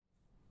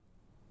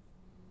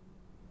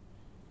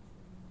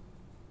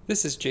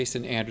This is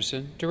Jason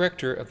Anderson,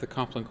 Director of the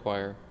Compline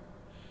Choir.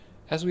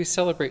 As we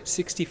celebrate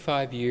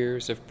 65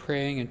 years of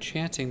praying and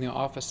chanting the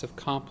office of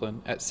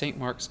Compline at St.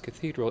 Mark's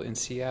Cathedral in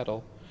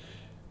Seattle,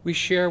 we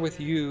share with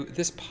you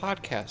this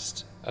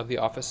podcast of the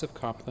office of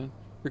Compline,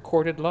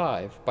 recorded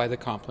live by the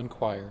Compline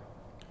Choir.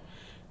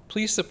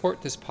 Please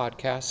support this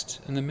podcast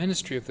and the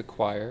ministry of the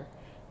choir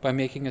by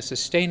making a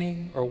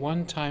sustaining or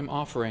one-time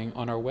offering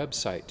on our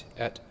website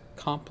at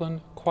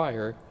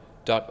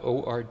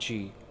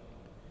complinechoir.org.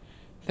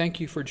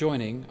 Thank you for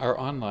joining our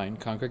online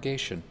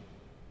congregation.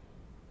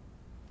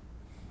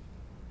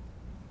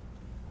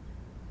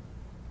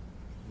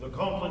 The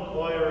Compline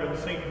Choir in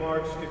St.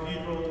 Mark's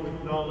Cathedral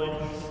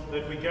acknowledge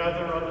that we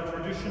gather on the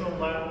traditional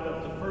land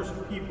of the first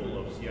people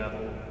of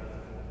Seattle,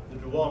 the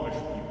Duwamish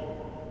people,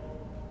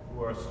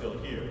 who are still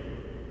here.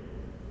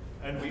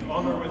 And we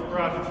honor with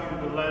gratitude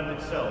the land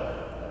itself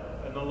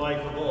and the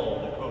life of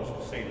all the Coast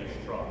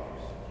Salish tribes.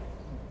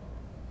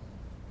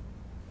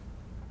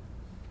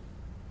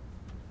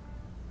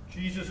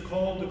 Jesus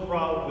called the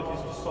crowd with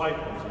his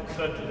disciples and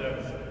said to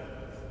them,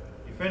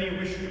 "If any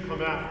wish to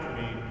come after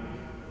me,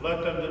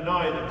 let them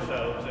deny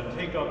themselves and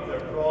take up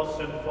their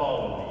cross and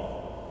follow me.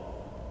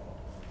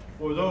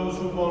 For those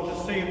who want to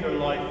save their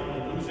life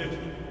will lose it,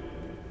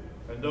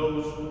 and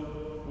those who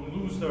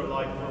lose their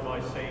life for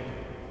my sake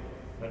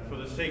and for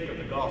the sake of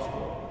the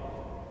gospel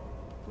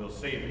will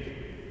save it."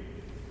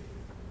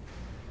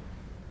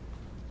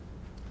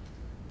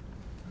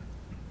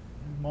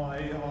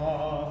 My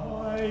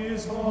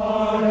eyes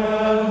are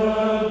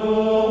ever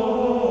looking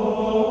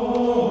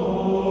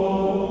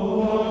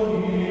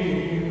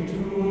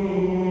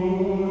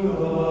to the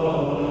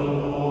Lord,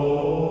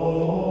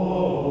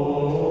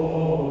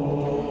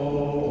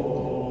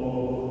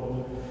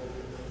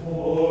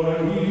 for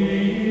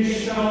he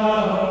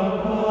shall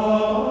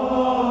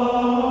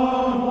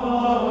guard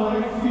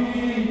my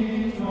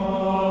feet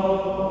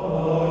out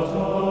of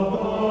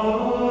the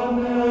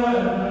net.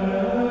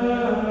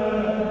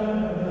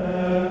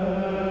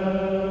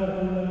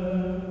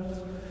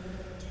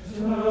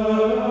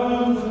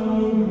 Turn to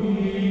me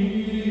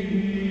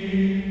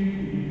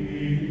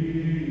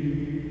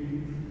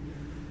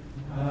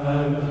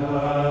and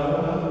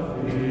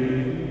have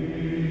pity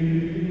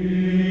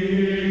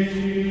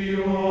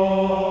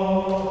on me,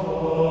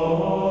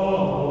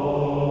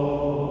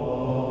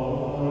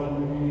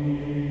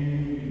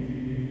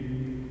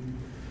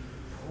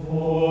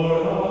 for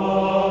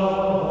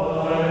I am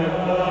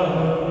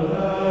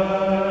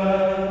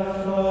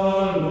left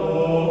alone.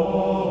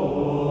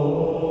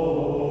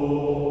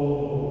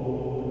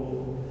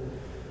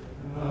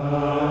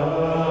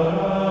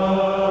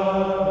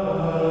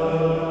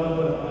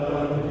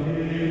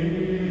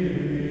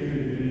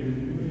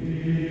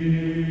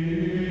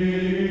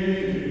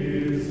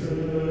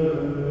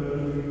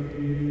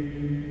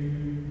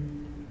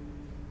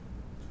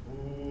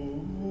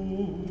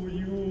 To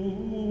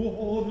you,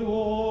 O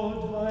Lord,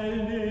 I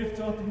lift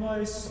up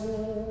my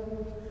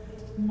soul.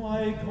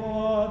 My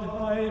God,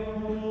 I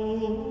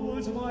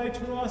put my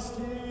trust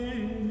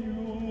in you.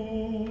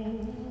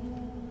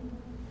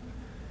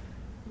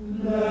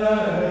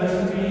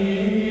 Let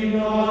me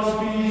not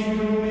be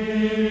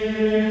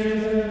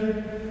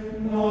humiliated,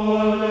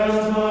 nor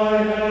let my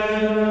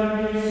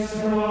enemies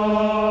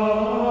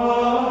triumph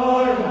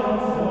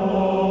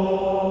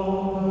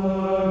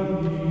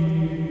over me.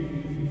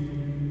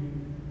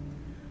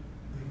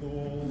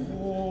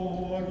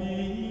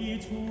 Glory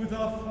to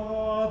the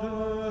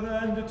Father,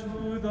 and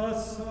to the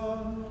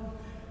Son,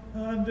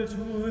 and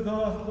to the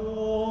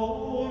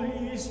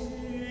Holy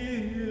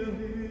Spirit,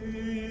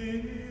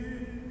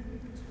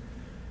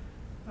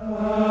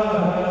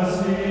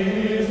 as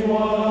it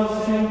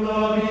was in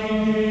the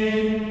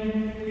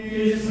beginning,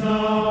 is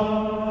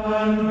now,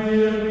 and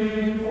will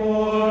be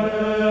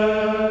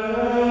forever.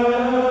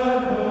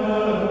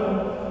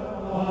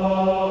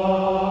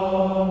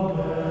 Amen.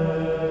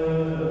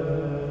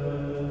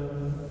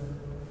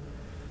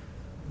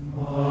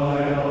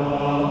 My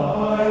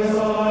eyes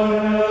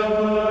are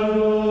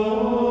ever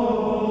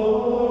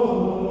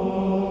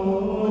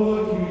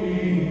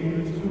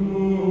looking to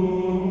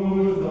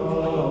the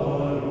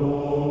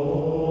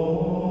Lord,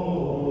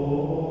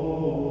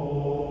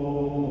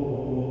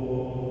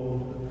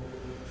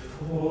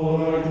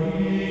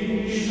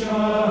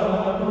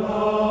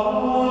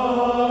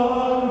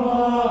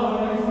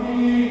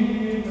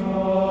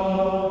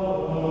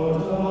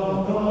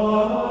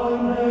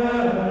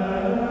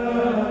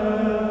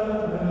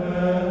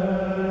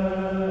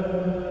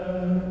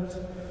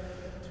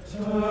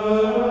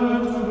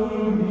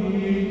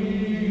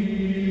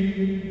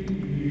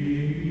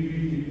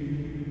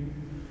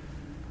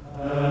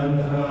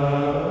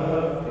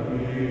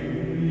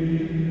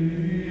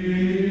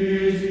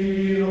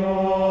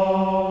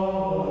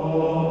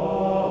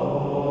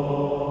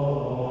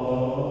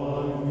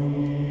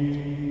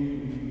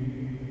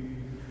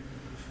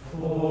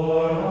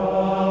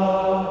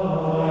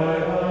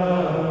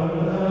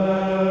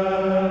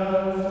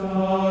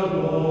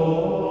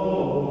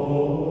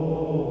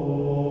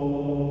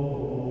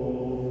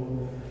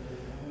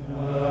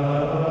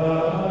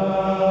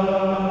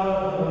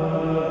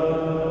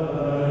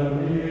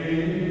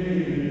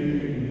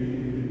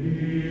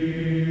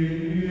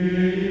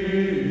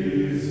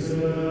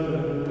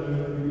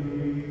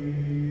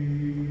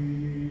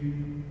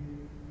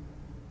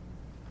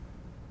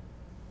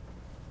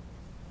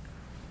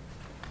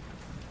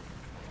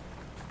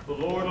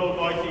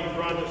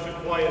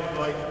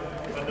 light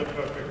and a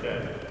perfect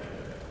end.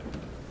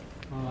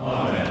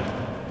 Amen.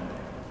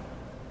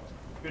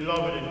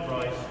 Beloved in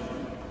Christ,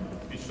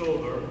 be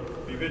sober,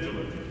 be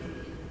vigilant,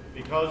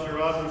 because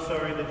your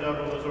adversary the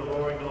devil is a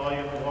roaring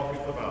lion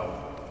walketh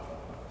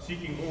about,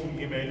 seeking whom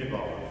he may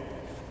devour.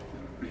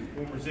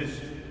 Whom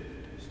resist,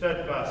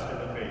 steadfast in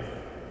the faith.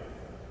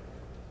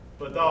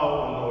 But thou,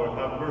 O Lord,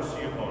 have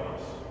mercy upon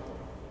us.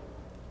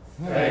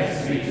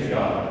 Thanks be to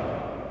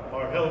God,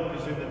 Our help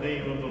is in the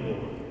name of the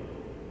Lord.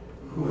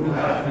 who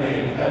hath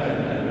made heaven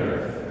and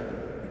earth.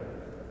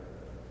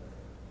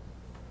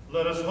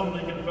 Let us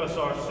humbly confess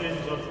our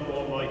sins unto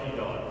Almighty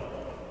God.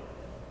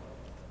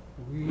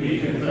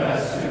 We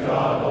confess to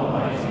God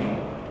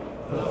Almighty,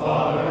 the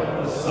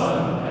Father, the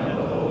Son, and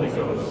the Holy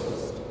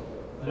Ghost,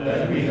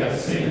 that we have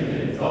sinned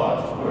in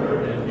thought,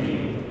 word, and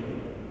deed,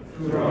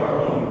 through our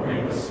own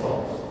grievous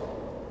fault.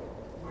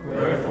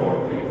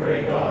 Wherefore we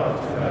pray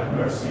God to have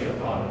mercy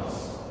upon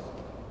us.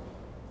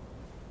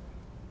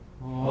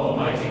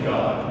 Almighty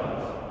God,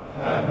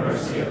 have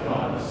mercy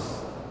upon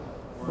us.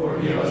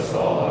 Forgive us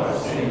all our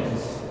sins,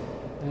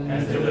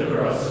 and deliver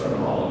us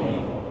from all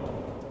evil.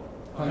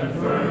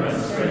 Confirm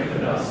and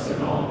strengthen us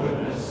in all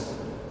goodness,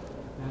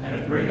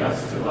 and bring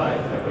us to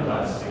life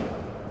everlasting.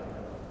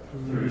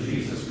 Through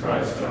Jesus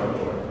Christ our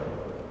Lord.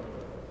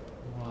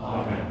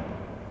 Amen.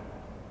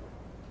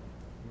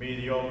 May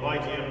the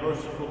Almighty and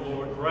merciful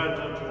Lord grant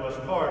unto us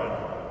pardon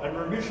and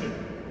remission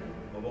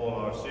of all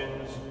our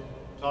sins,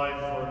 time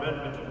for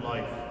amendment of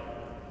life,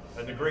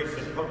 and the grace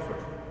and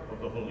comfort of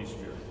the Holy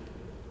Spirit.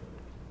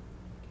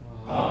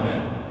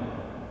 Amen.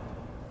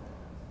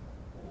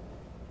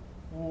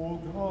 O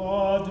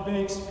God,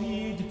 make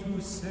speed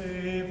to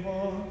save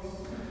us.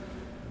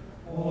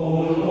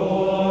 O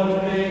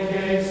Lord, make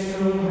haste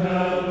to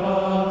help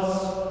us.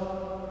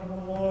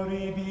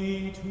 Glory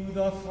be to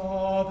the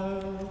Father,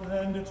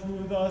 and to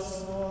the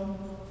Son,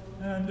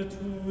 and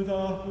to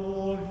the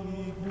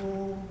Holy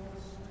Ghost.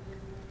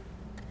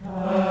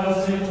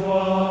 As it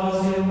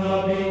was in the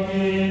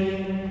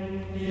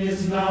beginning,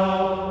 is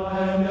now,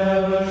 and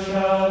ever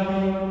shall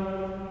be,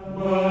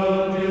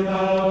 world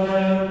without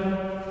end.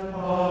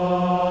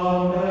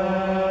 Amen.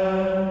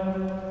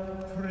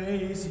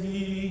 Praise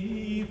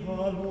ye the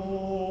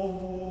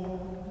Lord.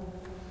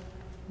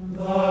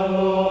 The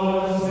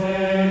Lord's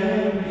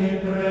name be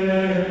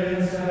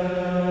praised.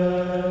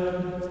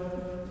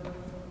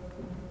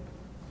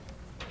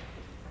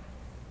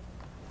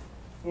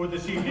 For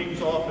this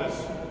evening's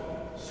office,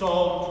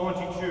 Psalm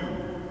 22,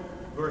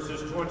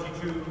 verses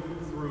 22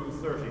 through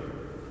 30.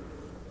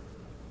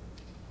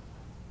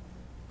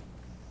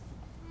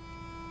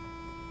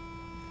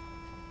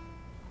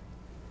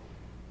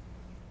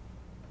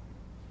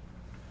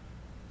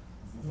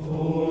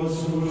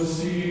 Those who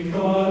seek the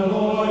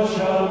Lord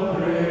shall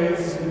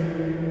praise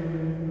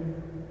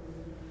him.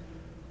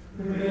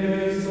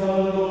 Praise the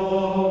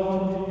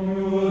Lord,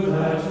 you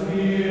that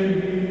fear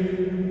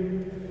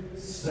him.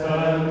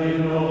 Stand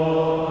in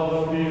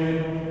awe of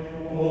him,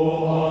 O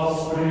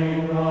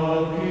offspring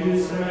of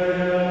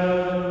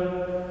Israel.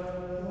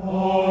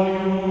 All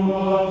you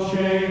of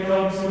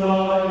Jacob's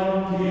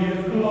line,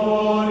 give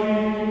glory.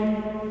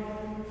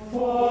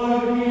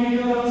 For he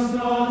does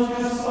not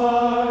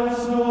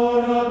despise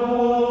nor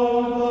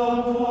abhor the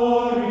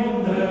poor in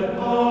their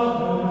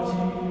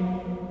poverty.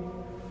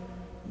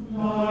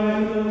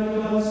 Neither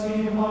does he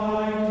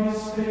hide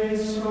his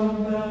face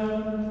from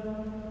them.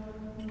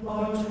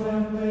 But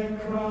when they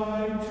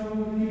cry to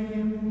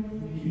him,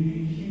 he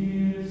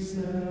hears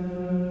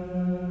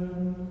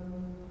them.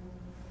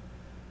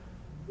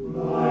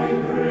 My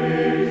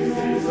praise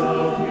is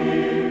of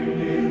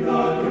him in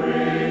the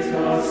great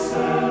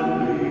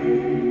assembly.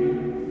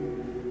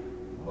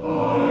 I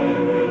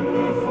will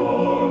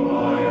perform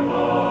my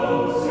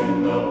vows in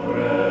the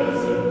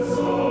presence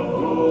of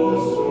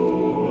those who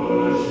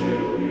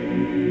worship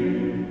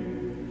him.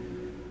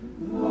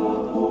 The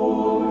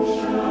poor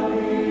shall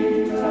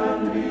eat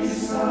and be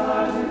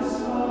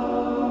satisfied.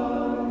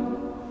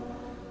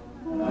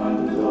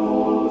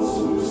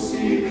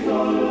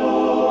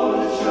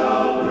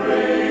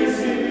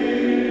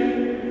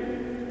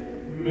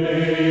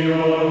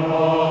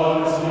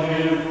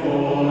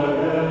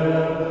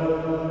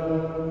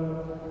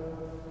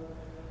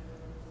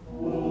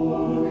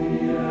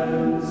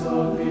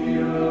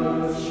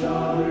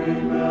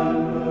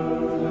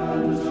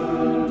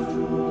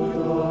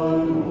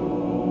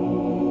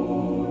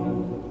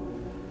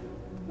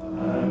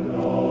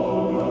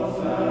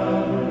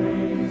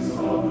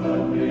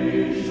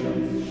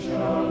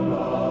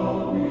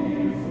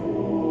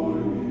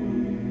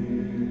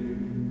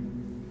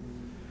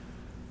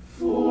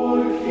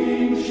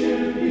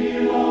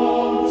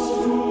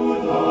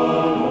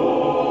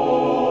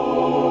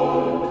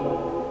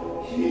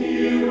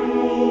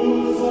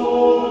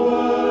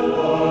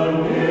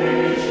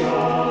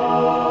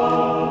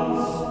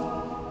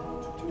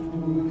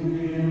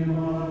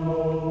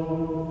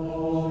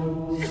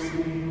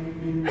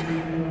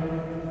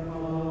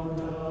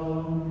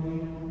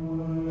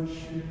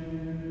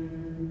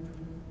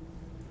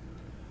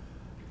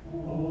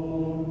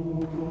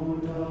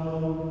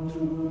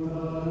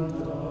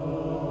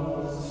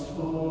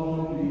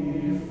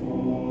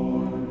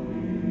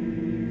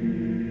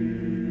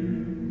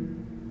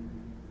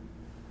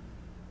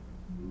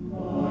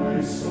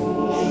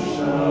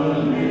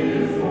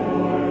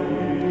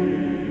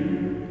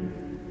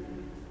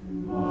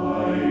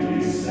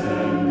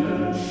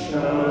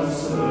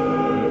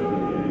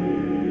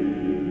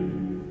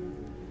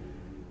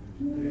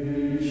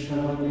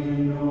 shall be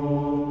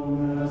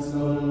known as the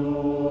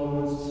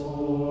Lord's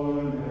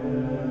forever.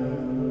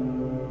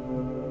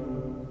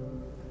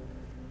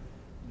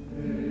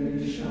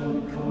 They shall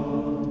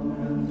come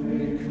and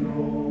make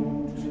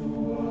known to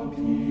a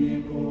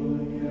people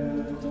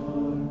yet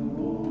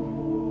unborn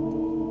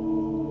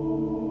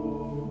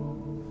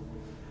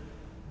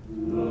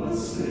the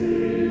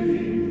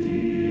saving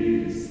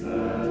deeds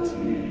that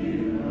He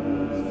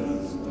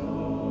has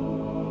done.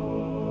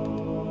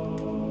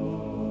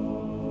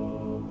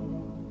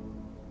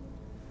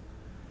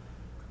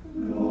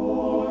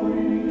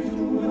 Glory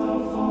to the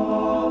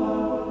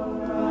Father,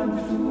 and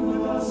to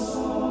the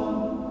Son,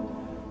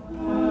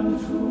 and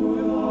to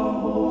the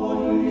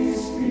Holy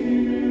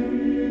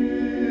Spirit,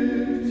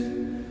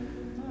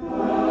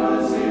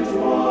 as it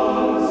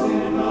was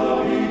in the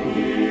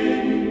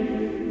beginning,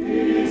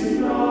 is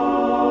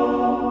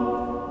now,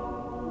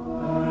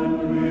 and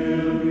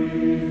will be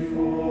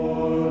forever.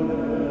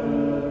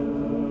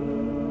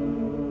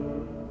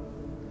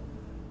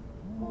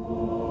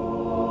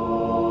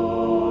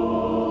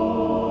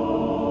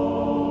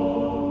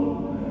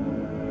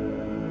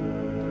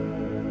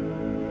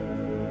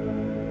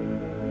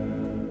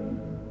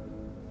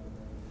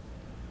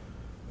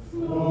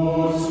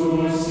 Those who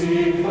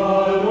seek the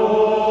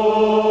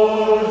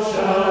Lord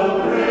shall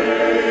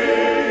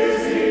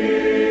praise Him.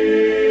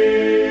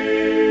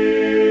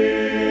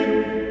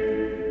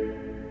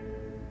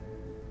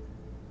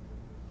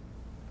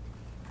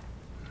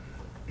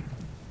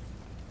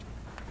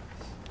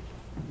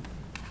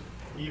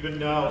 Even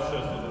now,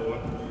 says the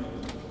Lord,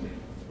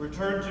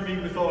 return to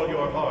me with all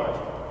your heart,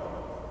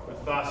 with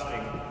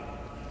fasting,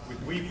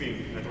 with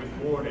weeping, and with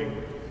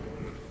mourning.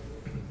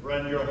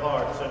 Rend your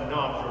hearts and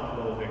not your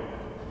clothing.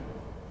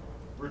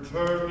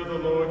 Return to the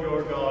Lord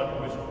your God,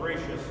 who is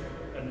gracious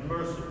and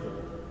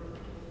merciful,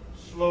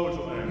 slow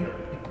to anger,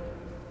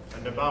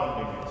 and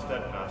abounding in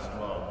steadfast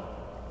love.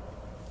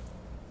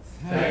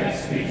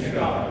 Thanks be to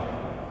God.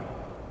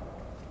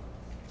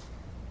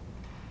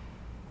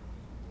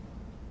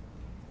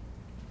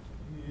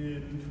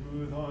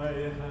 Into thy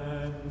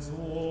hands,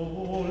 O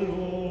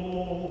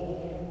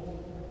Lord,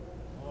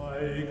 I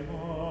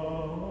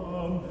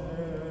commend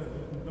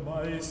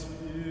my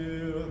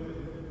spirit.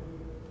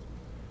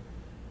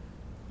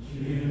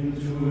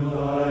 Into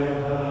thy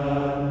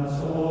hands,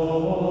 O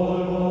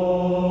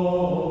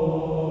Lord,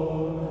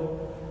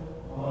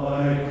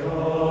 I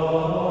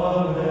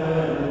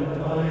commend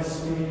my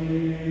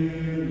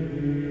spirit.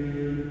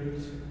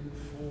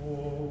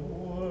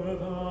 For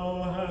thou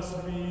hast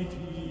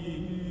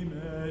redeemed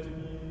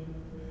me,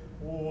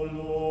 O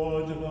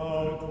Lord,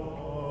 thou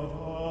God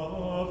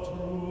of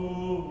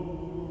truth.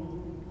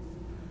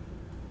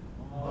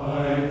 I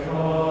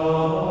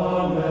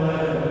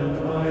commend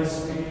my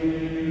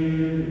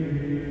spirit.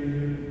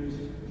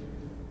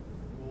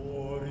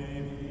 Glory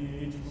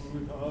be to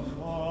the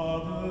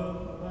Father,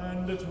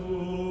 and to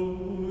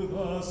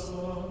the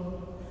Son,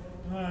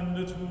 and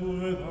to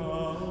the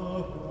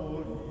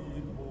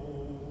Holy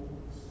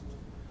Ghost.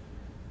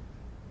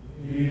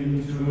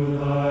 Into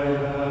thy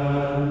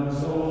hands,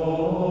 O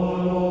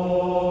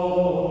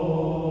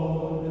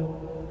Lord,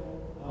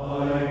 I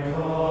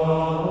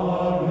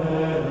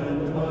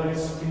commend my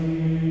spirit.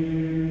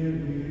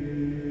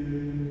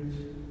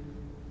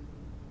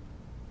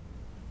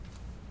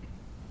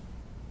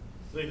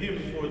 The hymn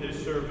for this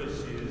service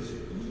is,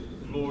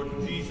 Lord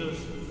Jesus,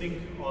 think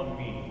on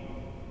me.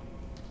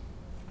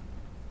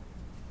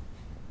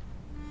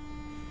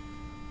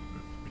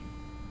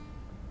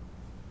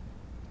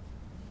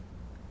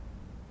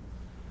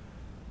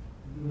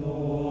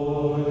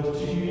 Lord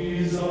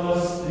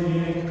Jesus,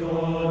 think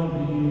on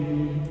me,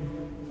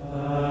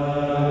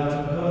 and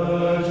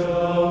purge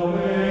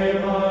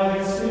away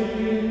my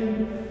sin.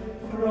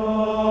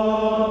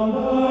 From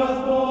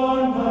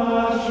earthborn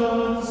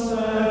passion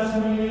set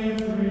me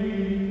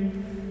free,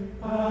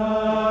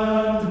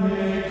 and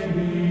make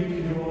me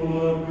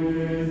pure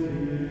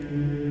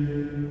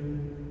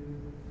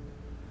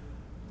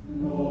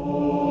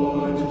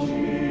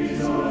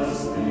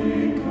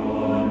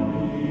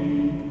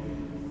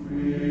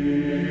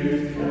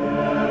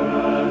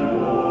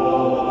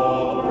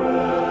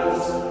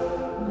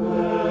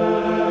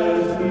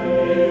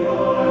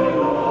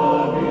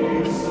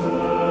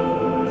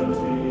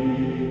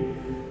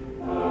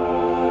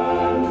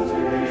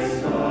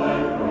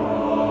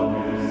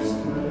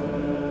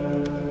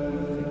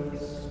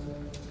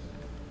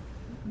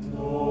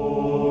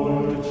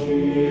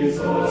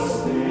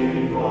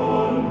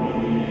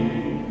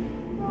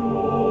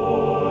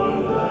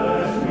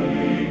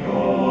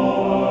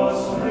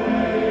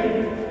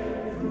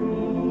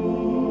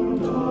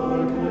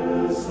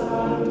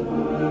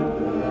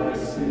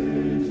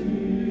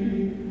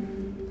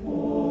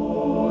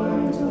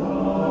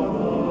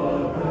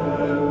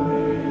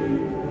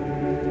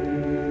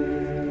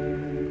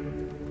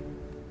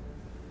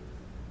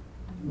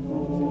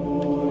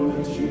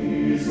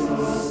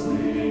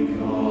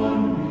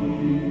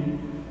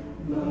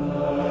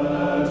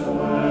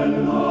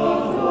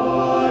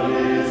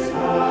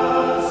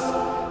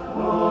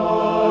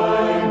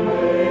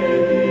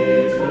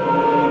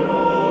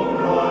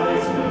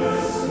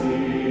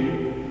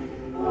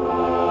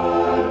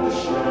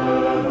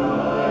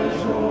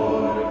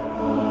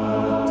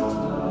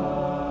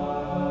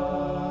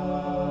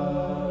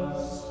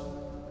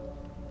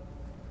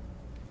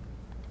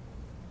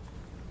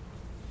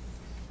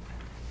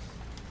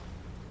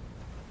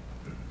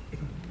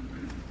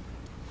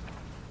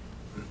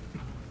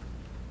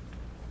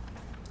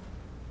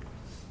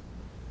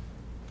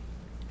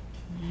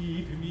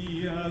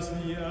as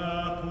the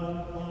apple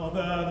of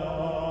an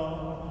eye.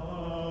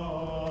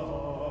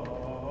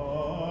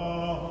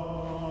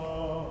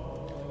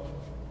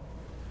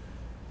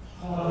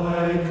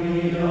 Hide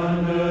me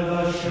under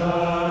the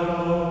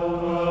shadow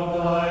of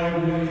thy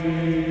wings.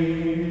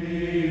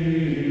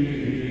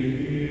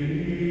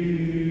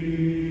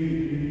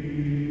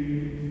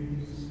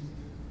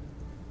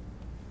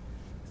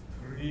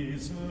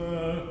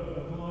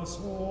 Preserve us,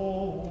 O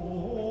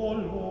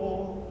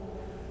Lord,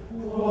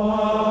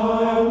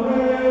 While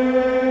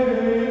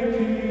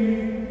waking,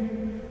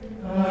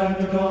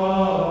 and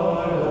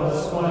guard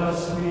us while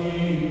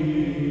sleeping,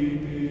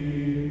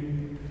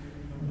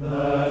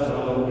 that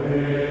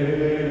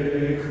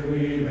awake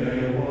we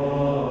may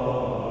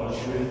watch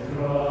with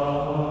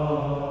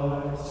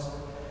Christ,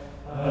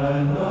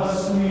 and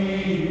thus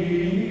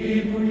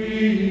sleep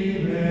we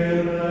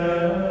may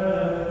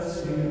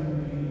rest in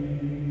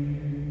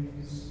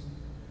peace.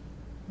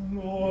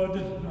 Lord,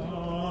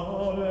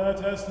 now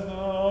lettest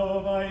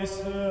thou thy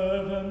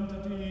servant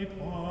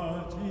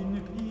depart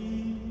in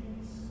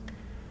peace.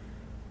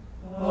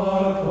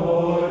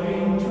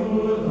 According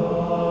to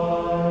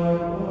thy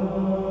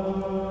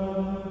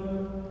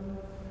word.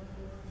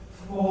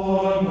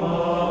 For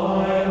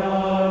mine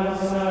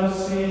eyes have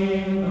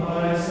seen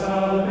thy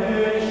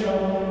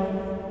salvation,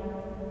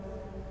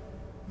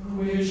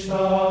 which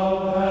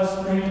thou hast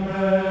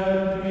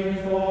prepared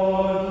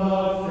before the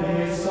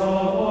face of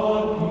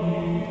all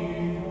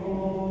people,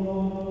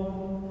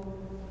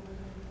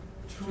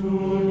 to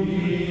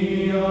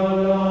be a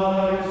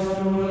light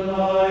to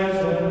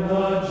lighten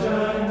the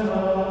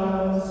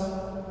Gentiles,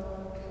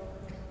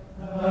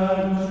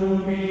 and to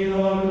be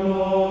the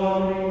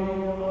glory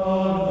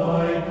of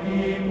thy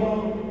people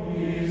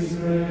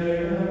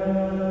Israel.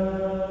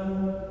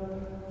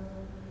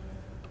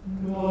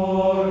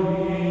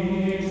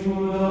 Glory to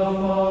the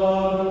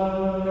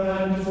Father,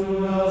 and to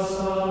the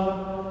Son,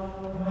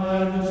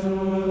 and to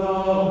the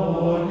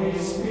Holy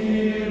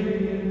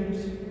Spirit,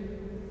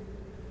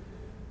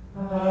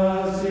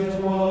 as it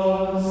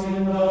was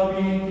in the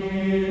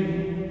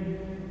beginning,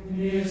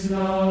 is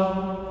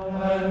now,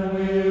 and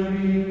will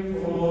be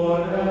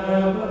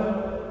forever.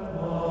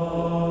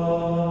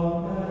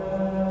 Amen.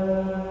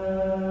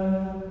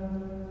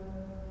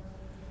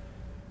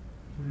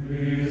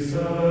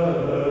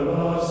 Preserve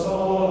us, O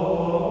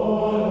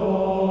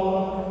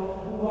Lord,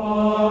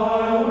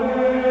 while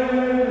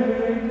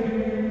waking,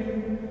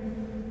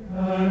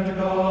 and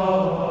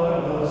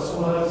guard us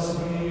while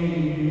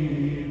sleeping,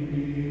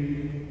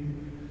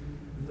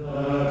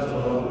 that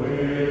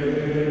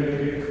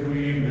awake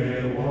we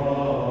may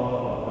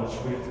watch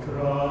with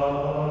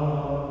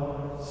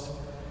Christ,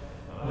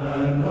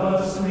 and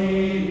thus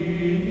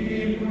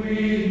sleep we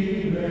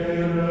may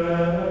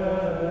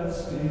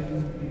rest in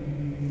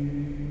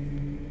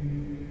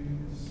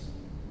peace.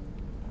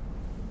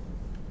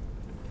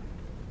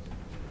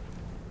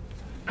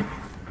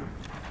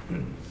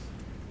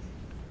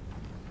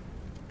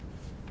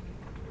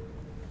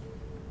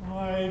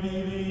 I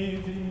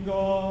believe in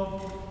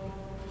God,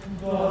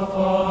 The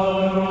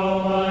Father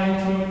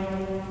Almighty,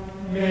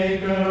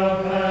 maker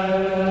of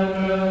heaven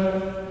and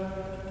earth,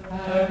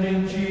 and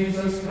in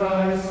Jesus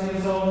Christ,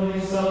 his only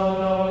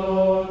Son, our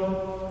Lord,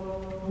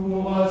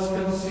 who was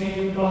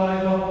conceived by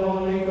the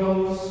Holy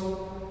Ghost,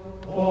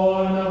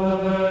 born of the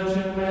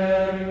Virgin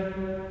Mary,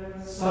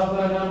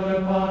 suffered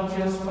under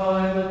Pontius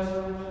Pilate,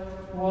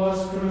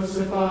 was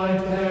crucified,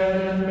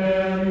 dead, and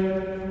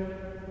buried.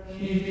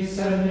 He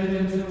descended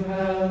into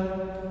hell.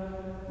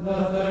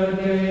 The third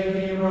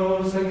day he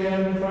rose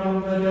again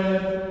from the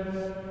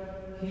dead.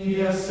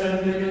 He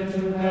ascended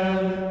into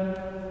heaven,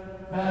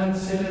 and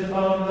sitteth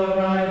on the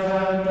right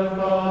hand of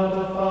God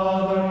the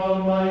Father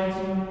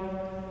Almighty.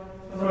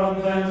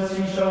 From thence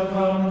he shall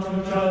come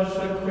to judge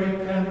the quick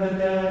and the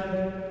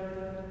dead.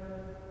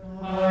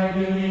 I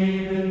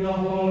believe in the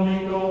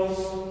Holy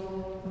Ghost,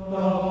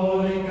 the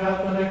Holy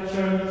Catholic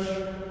Church,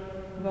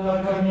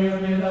 the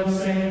communion of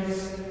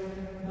saints,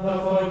 the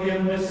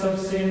forgiveness of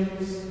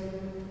sins,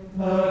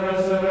 the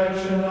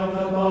resurrection of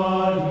the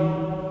body,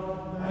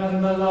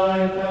 and the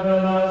life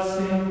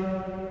everlasting.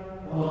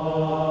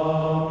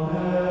 Amen.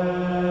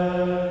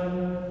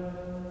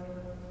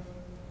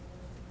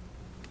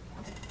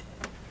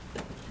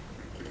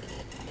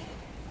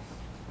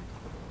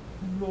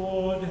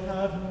 Lord,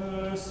 have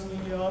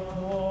mercy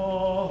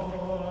upon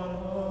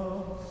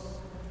us.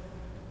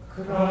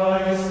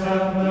 Christ,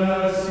 have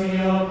mercy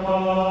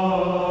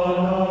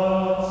upon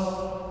us.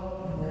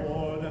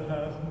 Lord,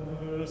 have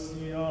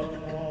mercy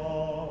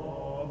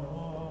upon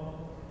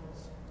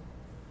us.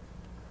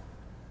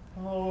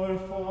 Our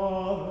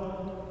Father,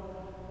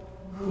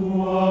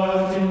 Who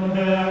art in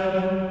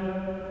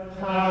heaven,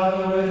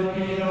 hallowed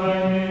be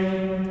thy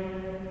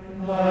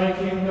name. Thy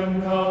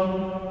kingdom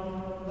come,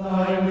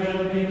 thy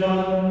will be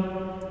done,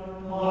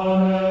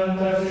 on earth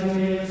as it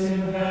is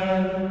in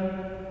heaven.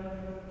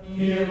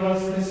 Give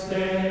us this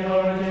day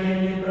our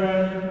daily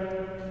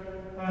bread,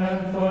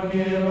 and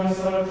forgive us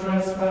our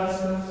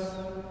trespasses,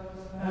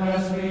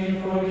 as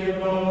we forgive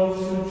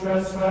those who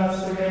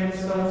trespass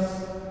against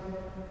us.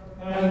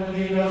 And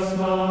lead us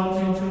not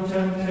into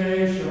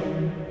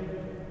temptation,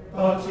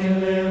 but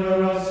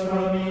deliver us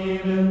from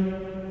evil.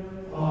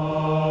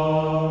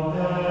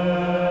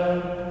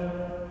 Amen.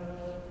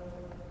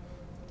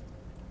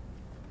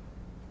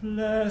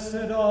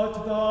 Blessed art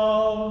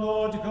thou,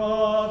 Lord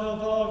God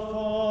of our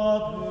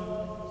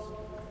fathers,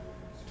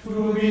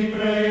 to be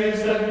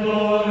praised and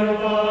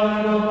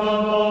glorified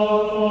above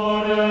all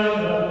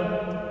forever.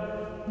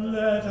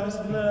 Let us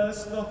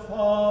bless the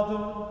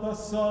Father, the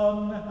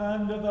Son,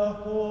 and the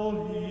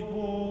Holy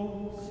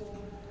Ghost.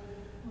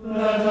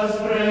 Let us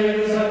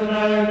praise and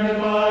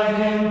magnify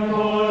him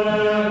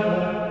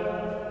forever.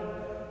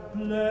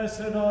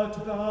 Blessed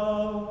art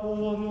thou, O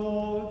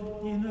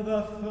Lord, in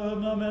the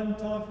firmament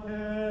of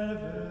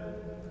heaven,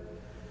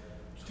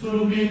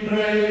 to be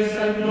praised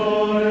and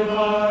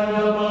glorified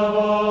above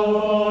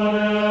all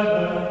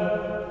forever.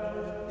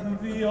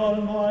 The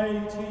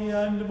Almighty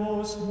and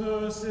most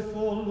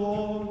merciful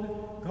Lord,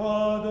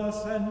 guard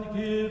us and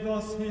give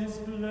us his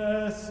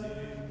blessing.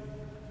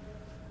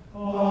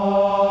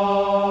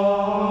 Amen.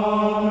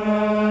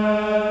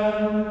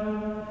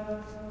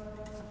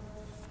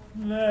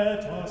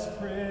 Let us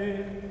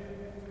pray.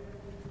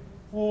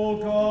 O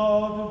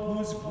God,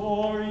 whose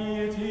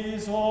glory it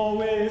is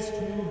always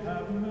to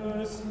have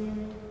mercy,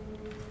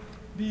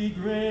 be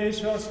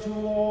gracious to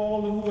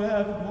all who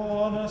have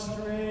gone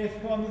astray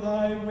from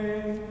thy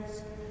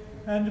ways,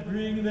 and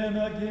bring them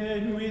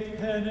again with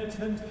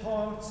penitent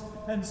hearts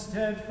and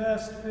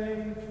steadfast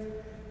faith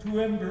to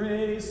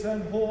embrace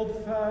and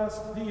hold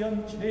fast the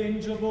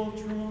unchangeable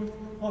truth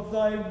of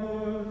thy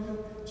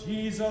word,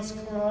 Jesus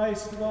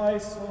Christ, thy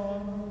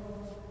Son,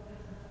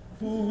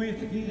 who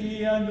with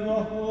thee and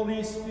the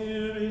Holy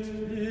Spirit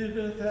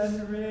liveth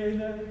and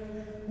reigneth,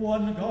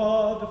 one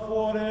God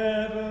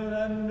forever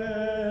and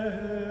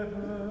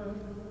ever.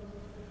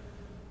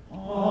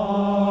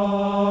 Amen.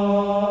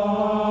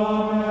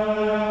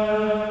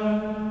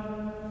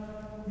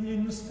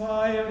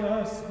 Inspire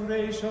us,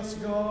 gracious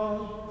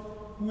God,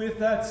 with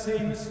that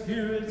same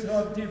spirit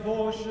of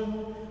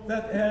devotion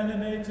that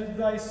animated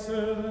thy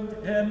servant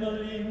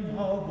Emily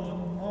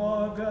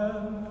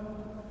Morgan,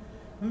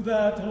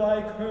 that,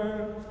 like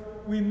her,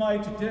 we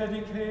might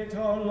dedicate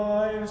our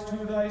lives to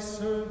thy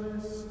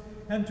service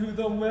and to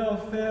the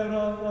welfare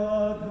of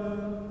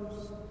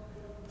others.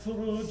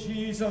 Through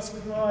Jesus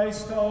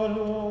Christ our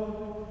Lord,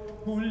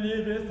 who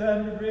liveth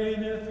and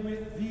reigneth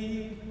with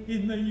thee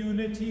in the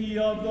unity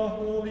of the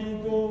Holy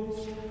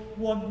Ghost,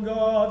 one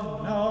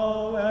God,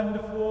 now and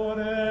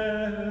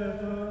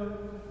forever.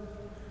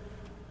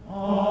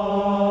 Amen.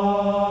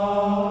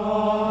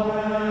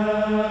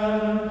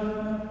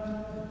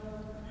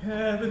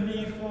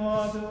 Heavenly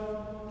Father,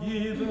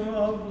 giver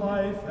of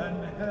life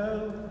and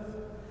health,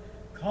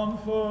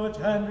 comfort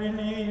and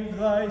relieve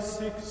thy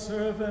sick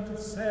servant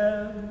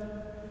Sam,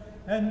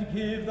 and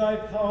give thy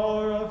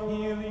power of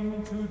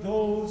healing to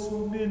those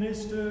who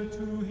minister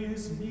to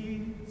his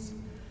needs,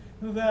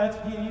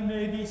 that he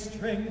may be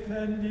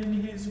strengthened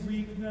in his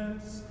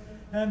weakness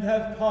and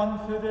have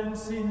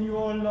confidence in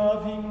your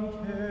loving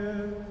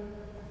care.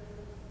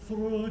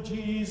 Through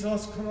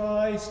Jesus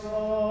Christ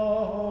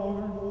our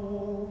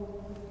Lord.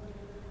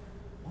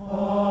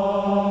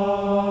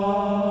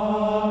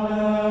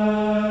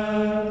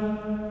 Amen.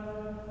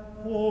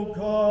 O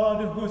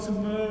God, whose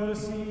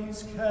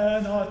mercies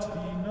cannot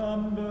be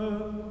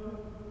numbered,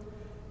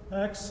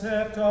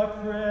 accept our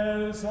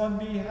prayers on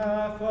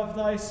behalf of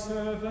thy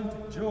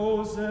servant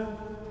Joseph,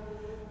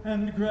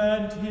 and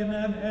grant him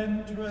an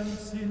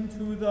entrance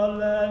into the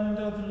land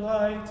of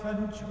light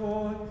and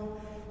joy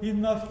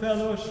in the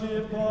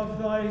fellowship of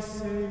thy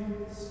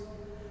saints.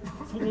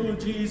 Through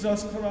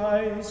Jesus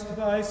Christ,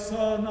 thy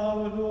Son,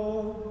 our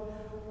Lord,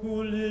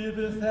 who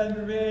liveth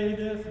and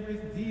reigneth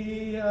with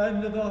thee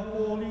and the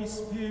Holy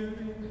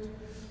Spirit,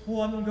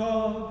 one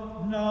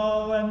God,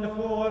 now and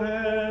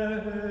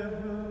forever.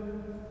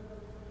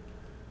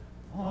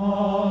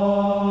 Amen.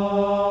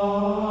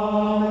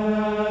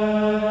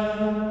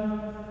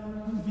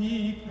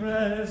 Be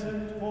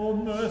present, O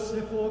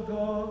merciful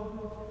God,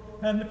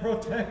 and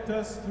protect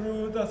us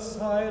through the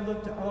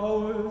silent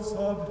hours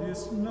of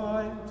this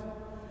night,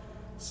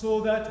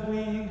 so that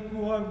we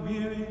who are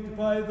wearied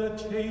by the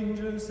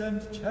changes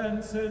and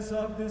chances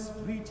of this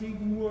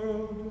fleeting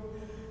world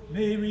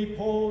may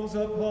repose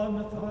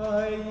upon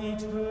thy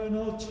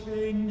eternal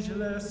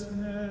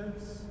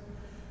changelessness.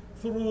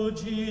 Through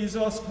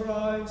Jesus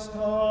Christ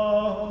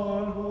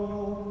our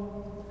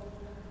Lord.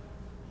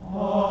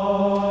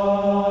 Amen.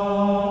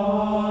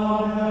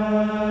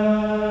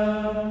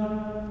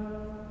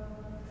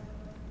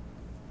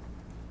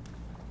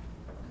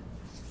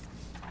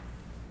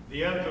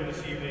 The anthem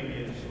this evening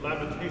is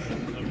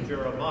Lamentations of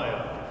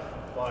Jeremiah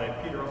by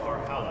Peter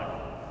R.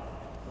 Hallock.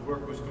 The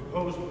work was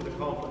composed for the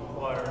Compline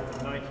Choir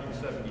in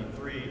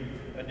 1973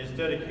 and is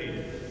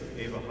dedicated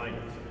to Ava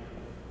Heinz.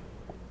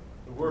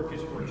 The work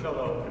is for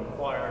cello and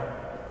choir,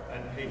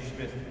 and Paige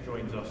Smith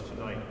joins us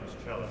tonight as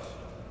cellist.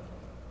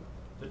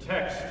 The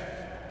text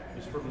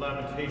is from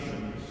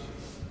Lamentations,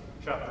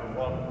 chapter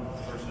 1,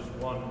 verses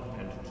 1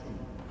 and 2.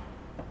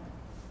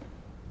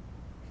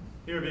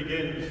 Here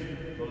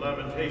begins the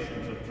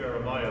lamentations of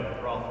Jeremiah the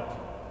prophet.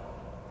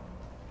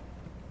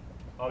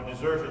 How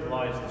deserted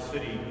lies the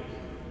city,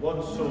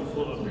 once so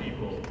full of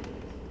people.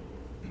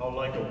 How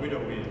like a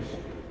widow is,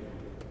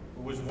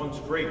 who was once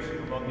great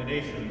among the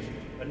nations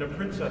and a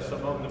princess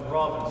among the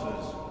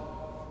provinces.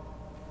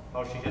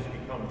 How she has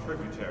become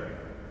tributary.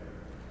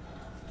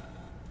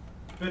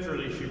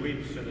 Bitterly she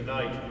weeps in the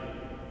night,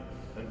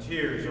 and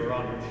tears are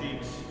on her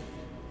cheeks.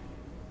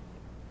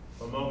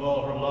 Among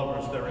all her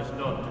lovers there is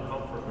none to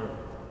comfort her.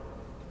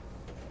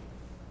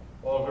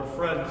 All her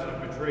friends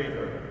have betrayed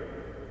her.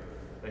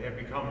 They have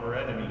become her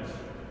enemies.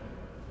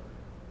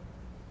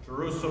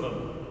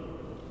 Jerusalem,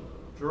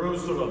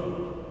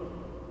 Jerusalem,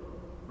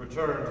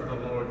 return to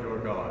the Lord your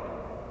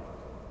God.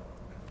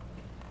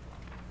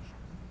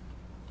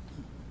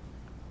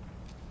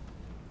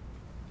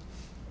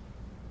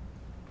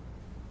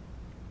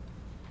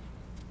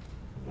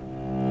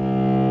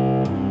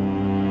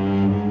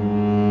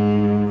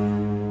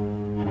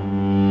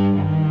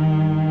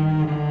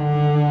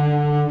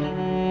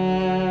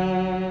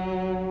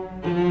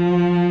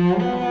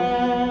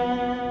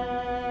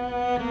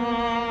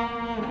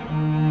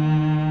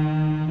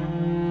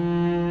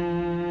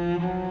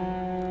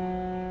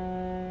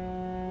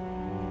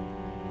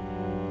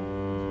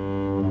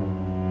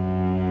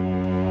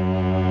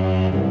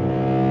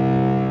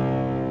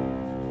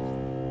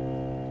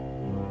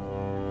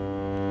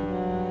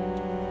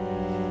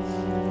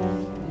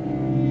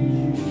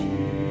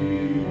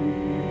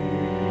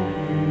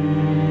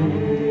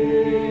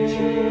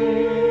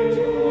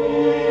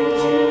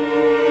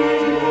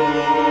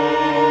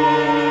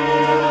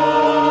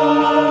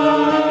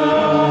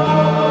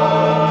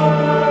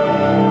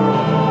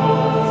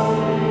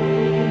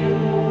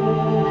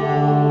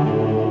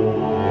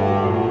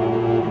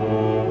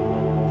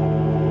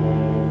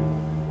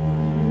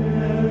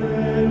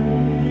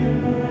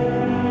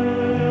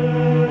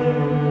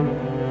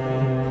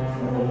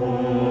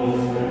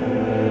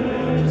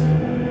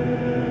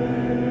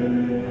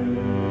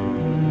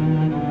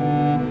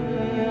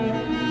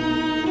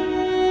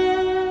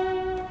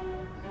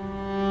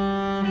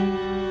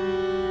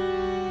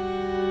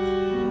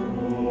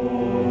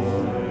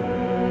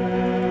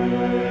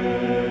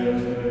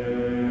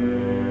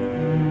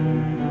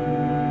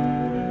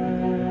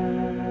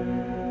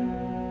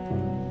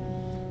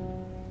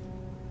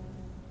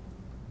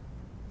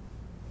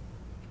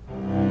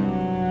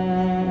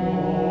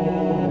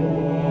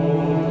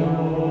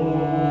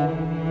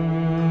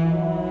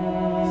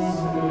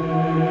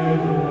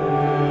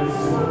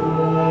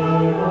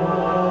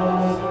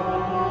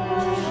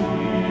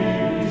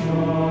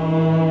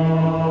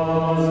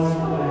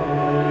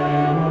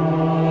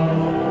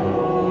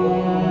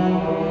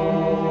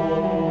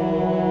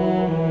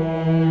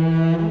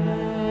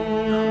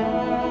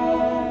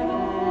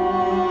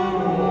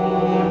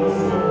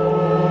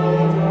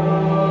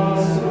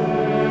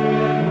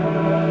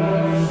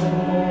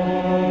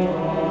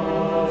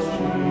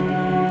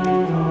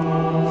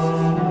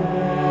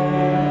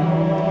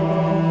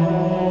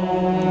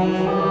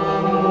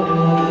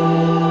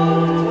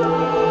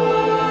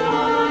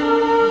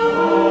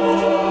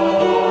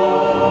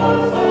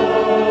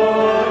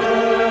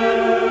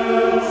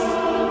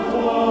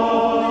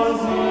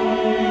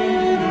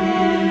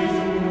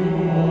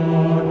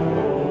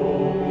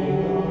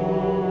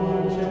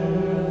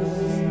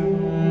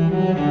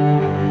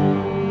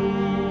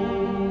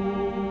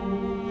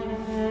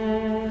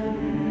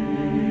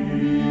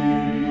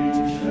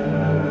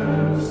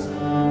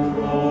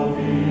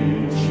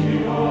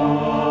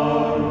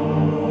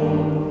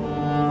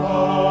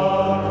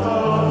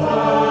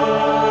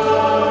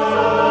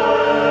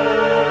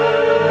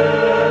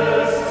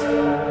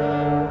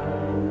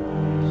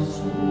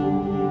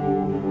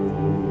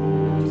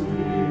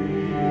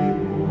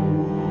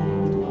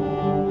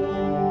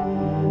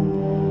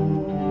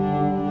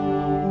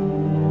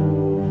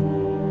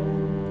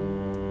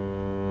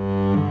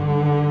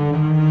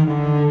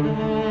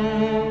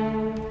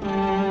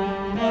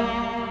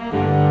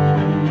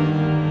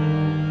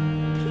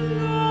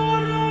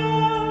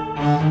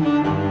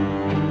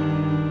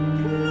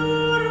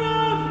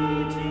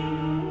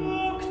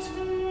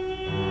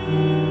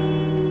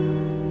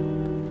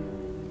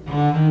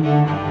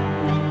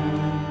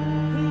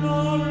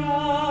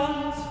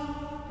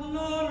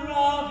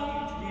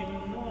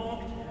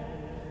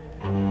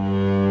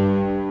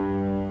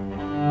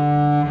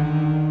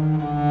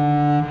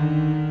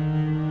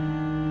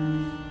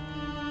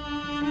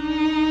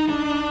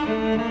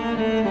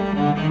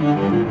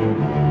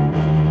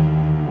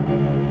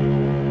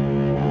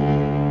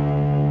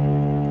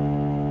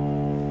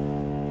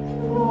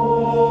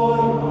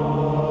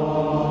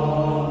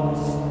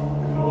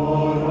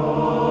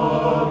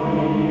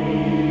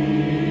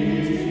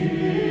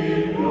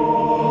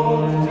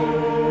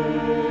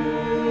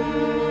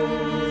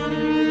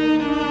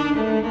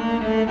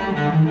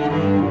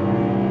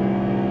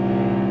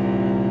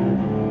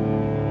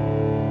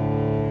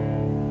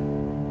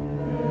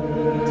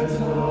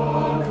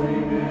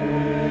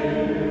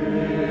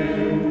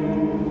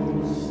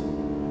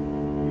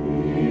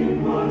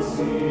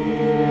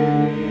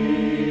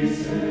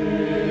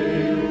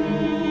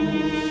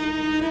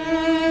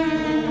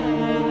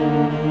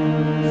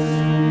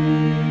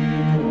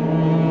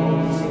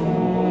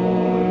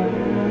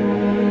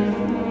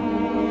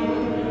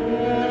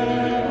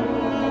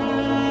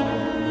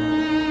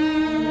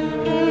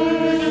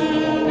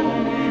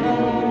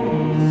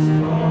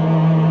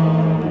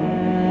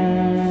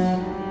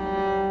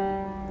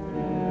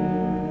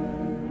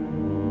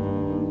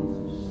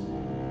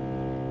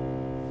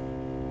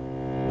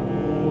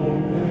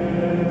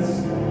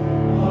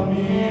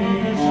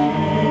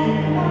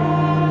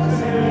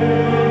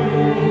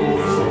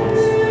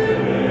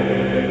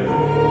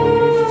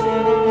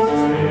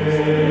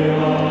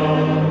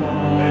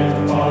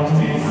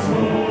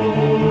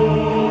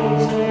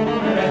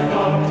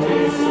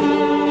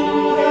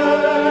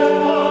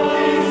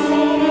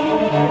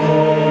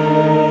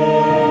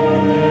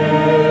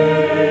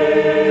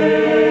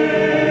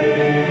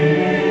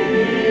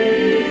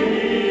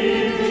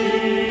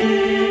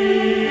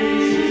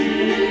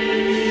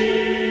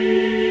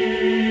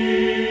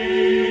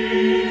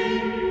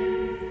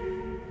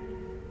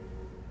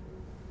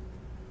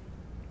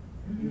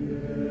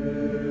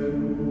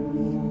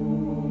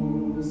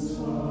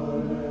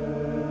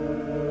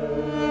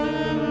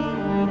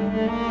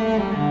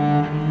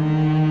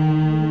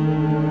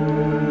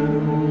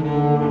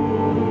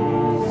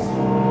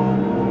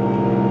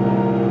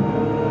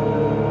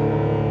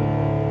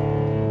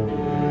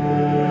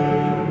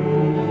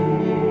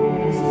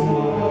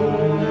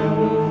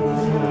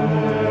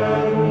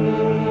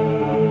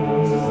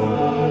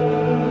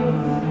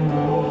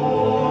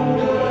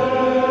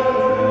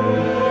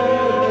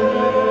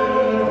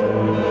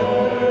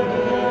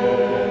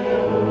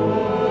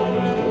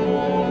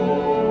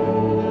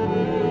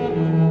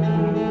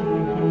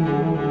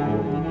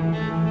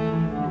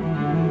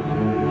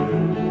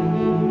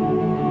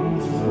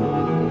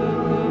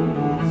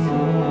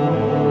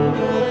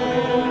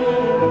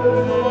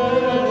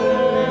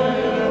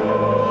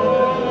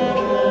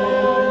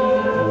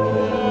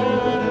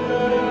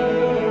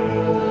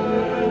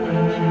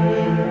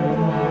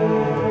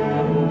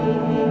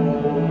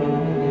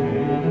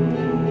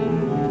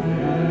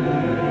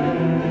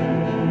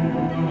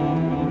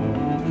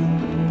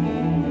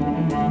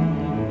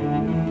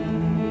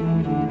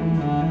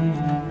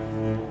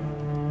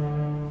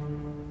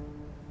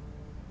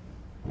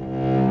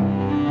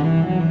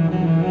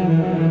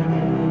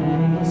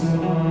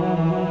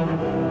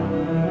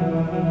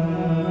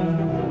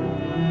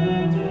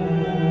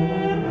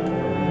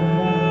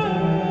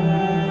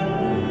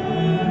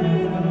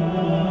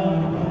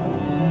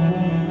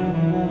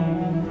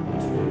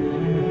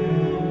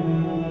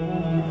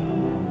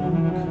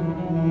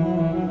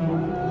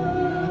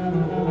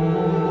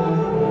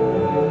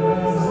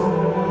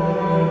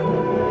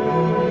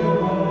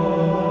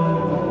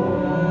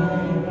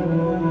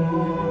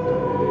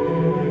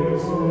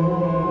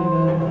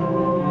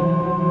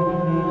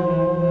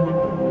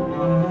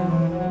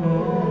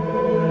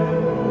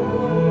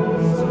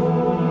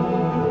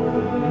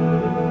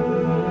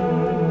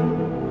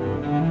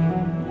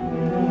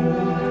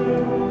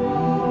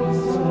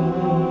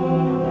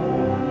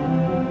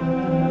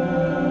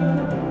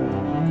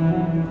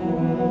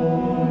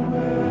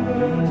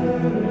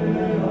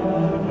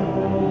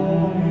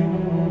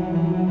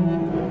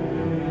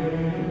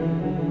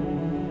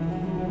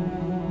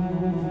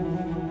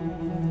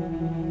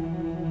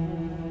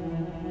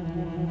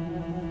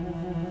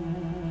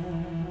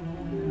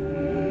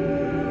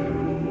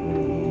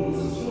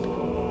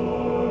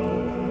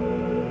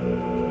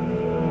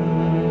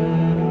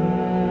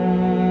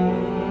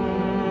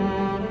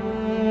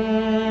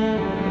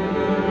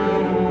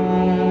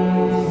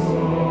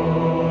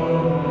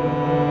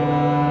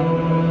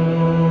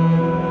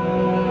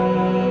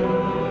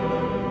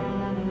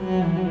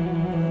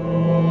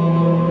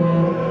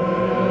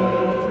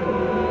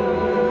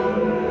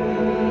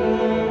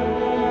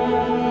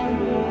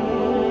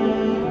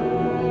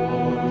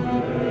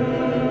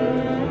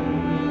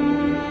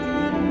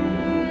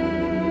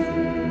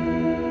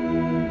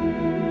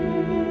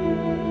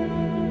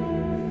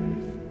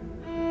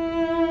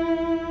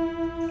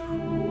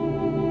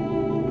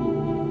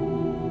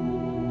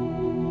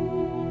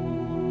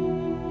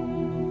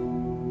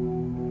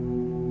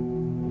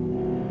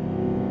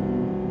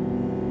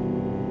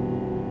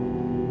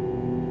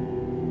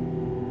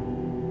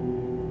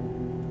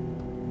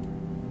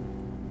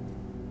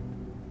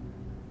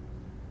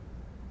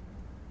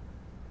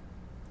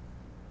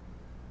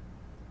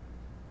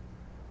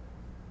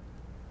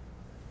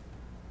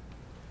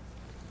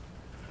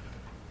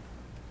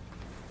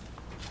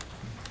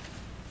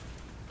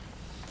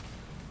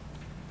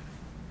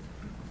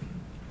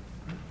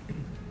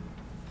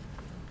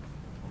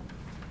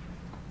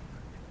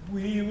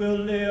 we will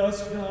lay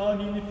us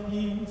down in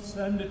peace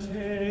and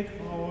take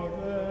our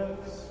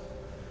rest.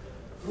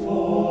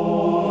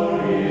 For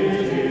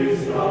it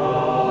is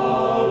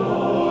thou,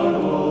 Lord,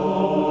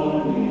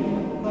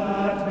 only,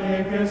 that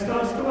makest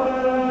us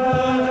dwell.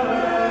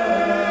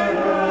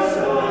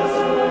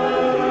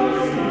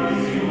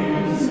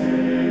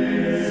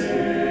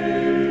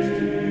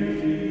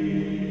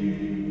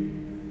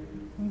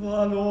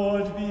 The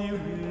Lord be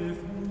with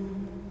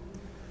you.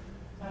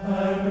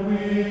 And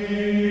with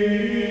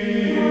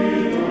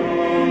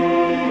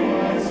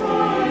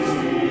thy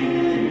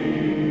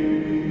spirit.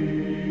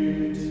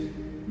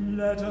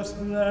 Let us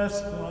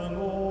bless the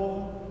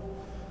Lord.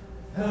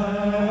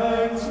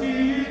 Thanks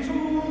be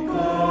to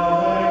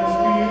God. Thanks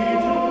be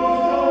to God.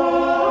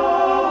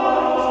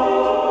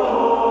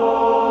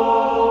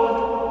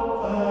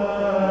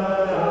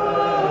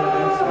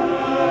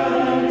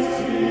 Thanks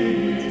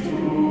be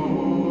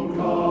to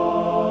God.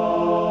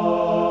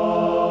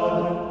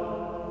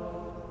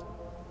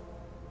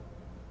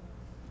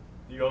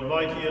 The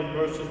Almighty and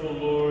merciful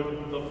Lord,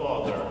 the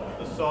Father,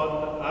 the Son,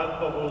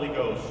 and the Holy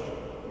Ghost,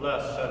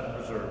 bless and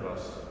preserve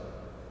us.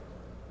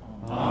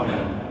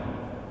 Amen.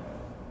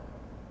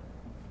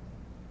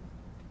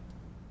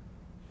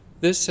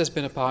 This has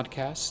been a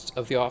podcast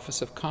of the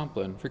Office of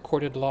Compline,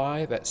 recorded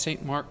live at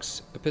St.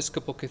 Mark's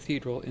Episcopal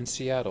Cathedral in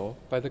Seattle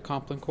by the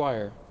Compline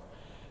Choir.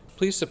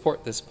 Please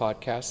support this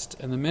podcast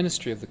and the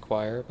ministry of the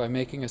choir by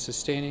making a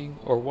sustaining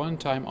or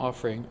one-time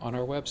offering on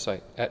our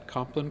website at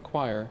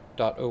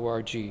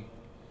complinechoir.org.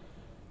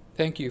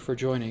 Thank you for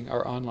joining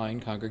our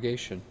online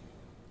congregation.